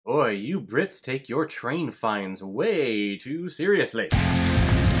Boy, you Brits take your train fines way too seriously.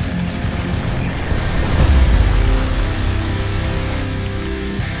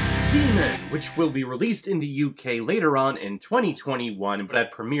 Demon, which will be released in the UK later on in 2021, but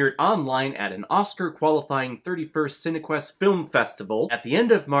had premiered online at an Oscar-qualifying 31st Cinequest Film Festival at the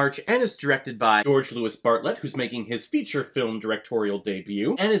end of March, and is directed by George Lewis Bartlett, who's making his feature film directorial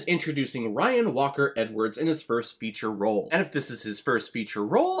debut, and is introducing Ryan Walker Edwards in his first feature role. And if this is his first feature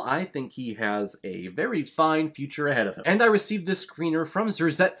role, I think he has a very fine future ahead of him. And I received this screener from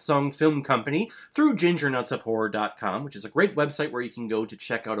Zerzett Song Film Company through gingernutsofhorror.com, which is a great website where you can go to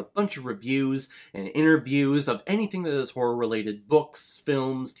check out a bunch of reviews and interviews of anything that is horror-related: books,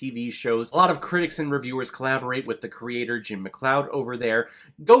 films, TV shows. A lot of critics and reviewers collaborate with the creator, Jim McLeod, over there.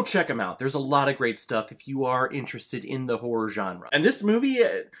 Go check him out. There's a lot of great stuff if you are interested in the horror genre. And this movie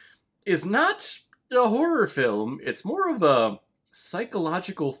is not a horror film. It's more of a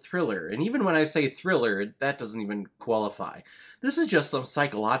psychological thriller. And even when I say thriller, that doesn't even qualify. This is just some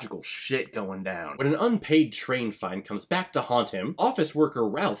psychological shit going down. When an unpaid train fine comes back to haunt him, office worker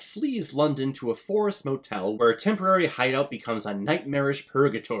Ralph flees London to a forest motel where a temporary hideout becomes a nightmarish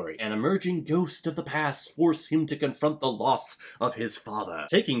purgatory. An emerging ghost of the past forces him to confront the loss of his father,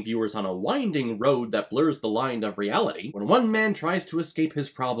 taking viewers on a winding road that blurs the line of reality when one man tries to escape his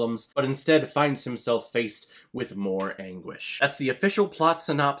problems, but instead finds himself faced with more anguish. That's the official plot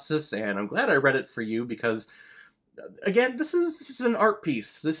synopsis, and I'm glad I read it for you because, again, this is an art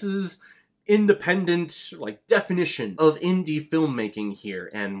piece. This is independent, like, definition of indie filmmaking here.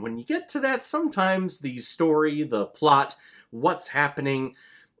 And when you get to that, sometimes the story, the plot, what's happening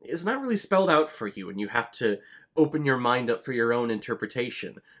is not really spelled out for you, and you have to open your mind up for your own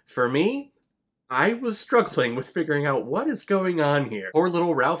interpretation. For me, I was struggling with figuring out what is going on here. Poor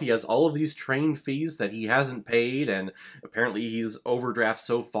little Ralph, he has all of these train fees that he hasn't paid, and apparently he's overdraft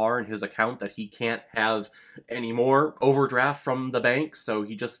so far in his account that he can't have any more overdraft from the bank, so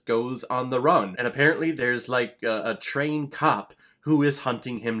he just goes on the run. And apparently there's like a train cop who is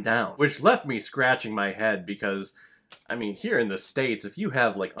hunting him down, which left me scratching my head because, I mean, here in the States, if you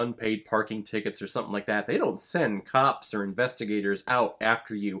have, like, unpaid parking tickets or something like that, they don't send cops or investigators out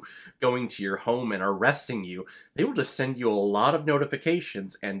after you going to your home and arresting you. They will just send you a lot of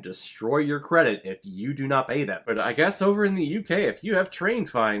notifications and destroy your credit if you do not pay them. But I guess over in the UK, if you have train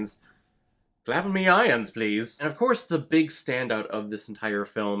fines, clapping me irons, please. And of course, the big standout of this entire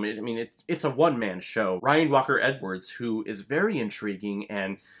film, it's a one-man show. Ryan Walker Edwards, who is very intriguing,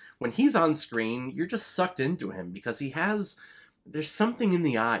 and when he's on screen, you're just sucked into him because there's something in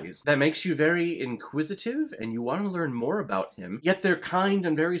the eyes that makes you very inquisitive and you want to learn more about him, yet they're kind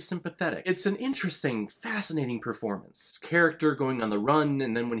and very sympathetic. It's an interesting, fascinating performance. His character going on the run,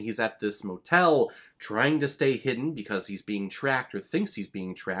 and then when he's at this motel, trying to stay hidden because he's being tracked or thinks he's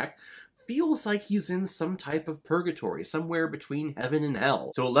being tracked, feels like he's in some type of purgatory, somewhere between heaven and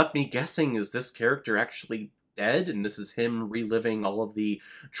hell. So it left me guessing, is this character actually dead, and this is him reliving all of the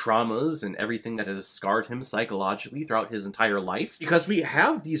traumas and everything that has scarred him psychologically throughout his entire life? Because we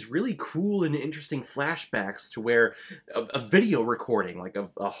have these really cool and interesting flashbacks to where a video recording, like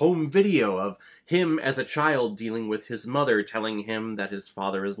a home video of him as a child dealing with his mother telling him that his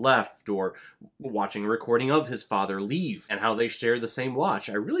father has left, or watching a recording of his father leave, and how they share the same watch.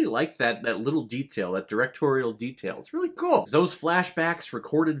 I really like that little detail, that directorial detail. It's really cool. Those flashbacks,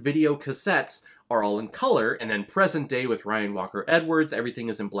 recorded video cassettes, are all in color, and then present day with Ryan Walker Edwards, everything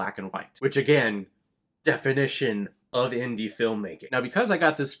is in black and white. Which again, definition of indie filmmaking. Now, because I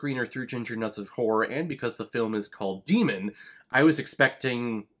got this screener through Ginger Nuts of Horror, and because the film is called Demon, I was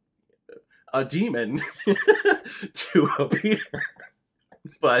expecting a demon to appear.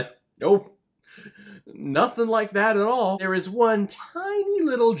 But nope. Nothing like that at all. There is one tiny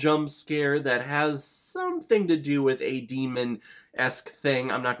little jump scare that has something to do with a demon-esque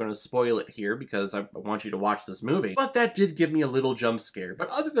thing. I'm not going to spoil it here because I want you to watch this movie. But that did give me a little jump scare. But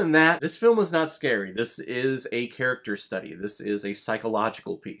other than that, this film is not scary. This is a character study. This is a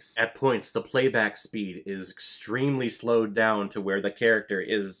psychological piece. At points, the playback speed is extremely slowed down to where the character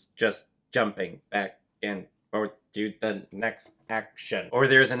is just jumping back and forth to the next action. Or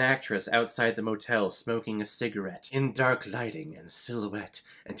there's an actress outside the motel smoking a cigarette in dark lighting and silhouette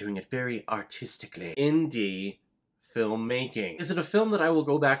and doing it very artistically. Indie filmmaking. Is it a film that I will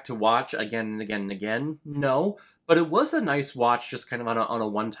go back to watch again and again and again? No. But it was a nice watch just kind of on a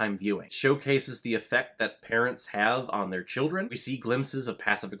one-time viewing. It showcases the effect that parents have on their children. We see glimpses of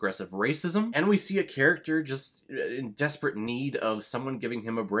passive-aggressive racism, and we see a character just in desperate need of someone giving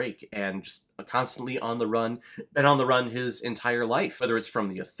him a break, and just constantly on the run, been on the run his entire life. Whether it's from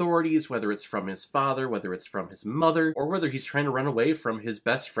the authorities, whether it's from his father, whether it's from his mother, or whether he's trying to run away from his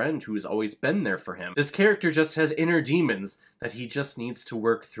best friend who's always been there for him. This character just has inner demons that he just needs to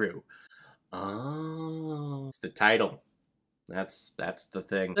work through. Oh, it's the title. That's the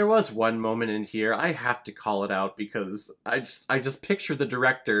thing. There was one moment in here, I have to call it out because I just picture the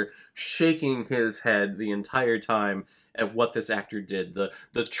director shaking his head the entire time at what this actor did.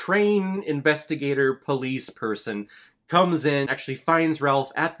 The train investigator police person comes in, actually finds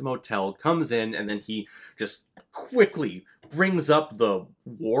Ralph at the motel, comes in, and then he just quickly brings up the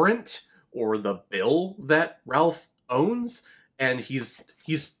warrant or the bill that Ralph owns, and he's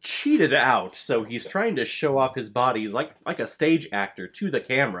cheated out, so he's trying to show off his body. He's like a stage actor to the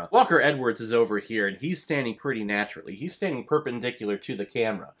camera. Walker Edwards is over here, and he's standing pretty naturally. He's standing perpendicular to the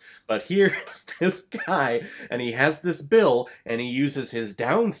camera. But here's this guy, and he has this bill, and he uses his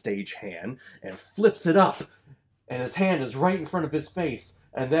downstage hand and flips it up. And his hand is right in front of his face.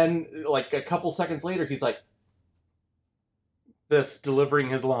 And then, like, a couple seconds later, he's like, this, delivering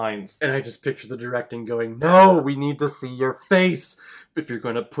his lines. And I just picture the directing going, no, we need to see your face. If you're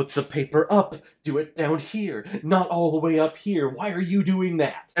gonna put the paper up, do it down here, not all the way up here. Why are you doing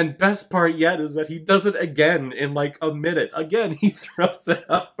that? And best part yet is that he does it again in like a minute. Again, he throws it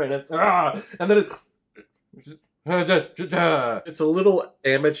up and it's, and then it's a little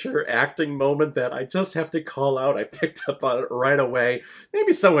amateur acting moment that I just have to call out. I picked up on it right away.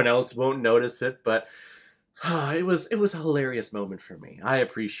 Maybe someone else won't notice it, but it was a hilarious moment for me. I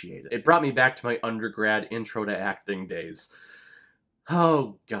appreciate it. It brought me back to my undergrad intro to acting days.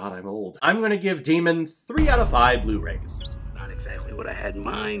 Oh god, I'm old. I'm gonna give Demon 3 out of 5 Blu-rays. Not exactly what I had in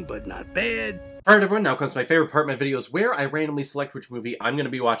mind, but not bad. Alright everyone, now comes my favorite part of my videos where I randomly select which movie I'm gonna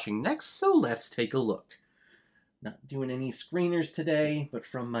be watching next, so let's take a look. Not doing any screeners today, but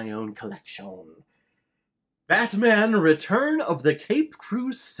from my own collection. Batman: Return of the Caped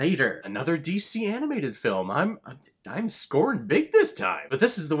Crusader. Another DC animated film. I'm scoring big this time. But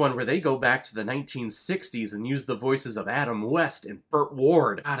this is the one where they go back to the 1960s and use the voices of Adam West and Burt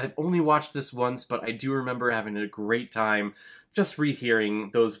Ward. God, I've only watched this once, but I do remember having a great time just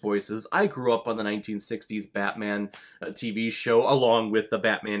rehearing those voices. I grew up on the 1960s Batman TV show along with the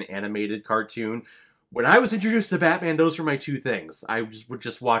Batman animated cartoon. When I was introduced to Batman, those were my two things. I would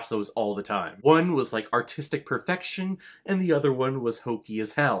just watch those all the time. One was like artistic perfection, and the other one was hokey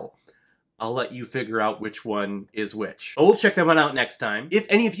as hell. I'll let you figure out which one is which. But we'll check that one out next time. If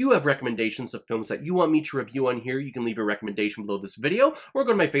any of you have recommendations of films that you want me to review on here, you can leave a recommendation below this video, or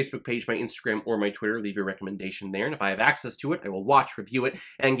go to my Facebook page, my Instagram, or my Twitter, leave your recommendation there, and if I have access to it, I will watch, review it,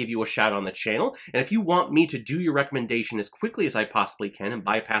 and give you a shout on the channel. And if you want me to do your recommendation as quickly as I possibly can and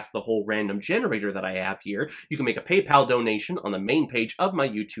bypass the whole random generator that I have here, you can make a PayPal donation on the main page of my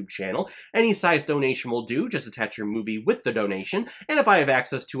YouTube channel. Any size donation will do, just attach your movie with the donation, and if I have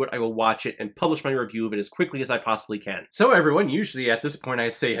access to it, I will watch it and publish my review of it as quickly as I possibly can. So everyone, usually at this point I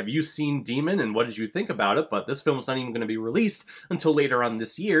say, have you seen Demon and what did you think about it? But this film's not even going to be released until later on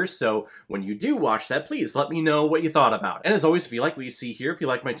this year, so when you do watch that, please let me know what you thought about it. And as always, if you like what you see here, if you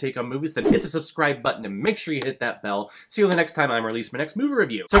like my take on movies, then hit the subscribe button and make sure you hit that bell. See you the next time I release my next movie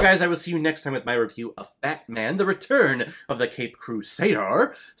review. So guys, I will see you next time with my review of Batman: The Return of the Caped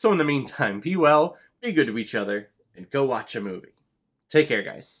Crusader. So in the meantime, be well, be good to each other, and go watch a movie. Take care,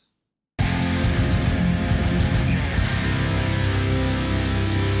 guys.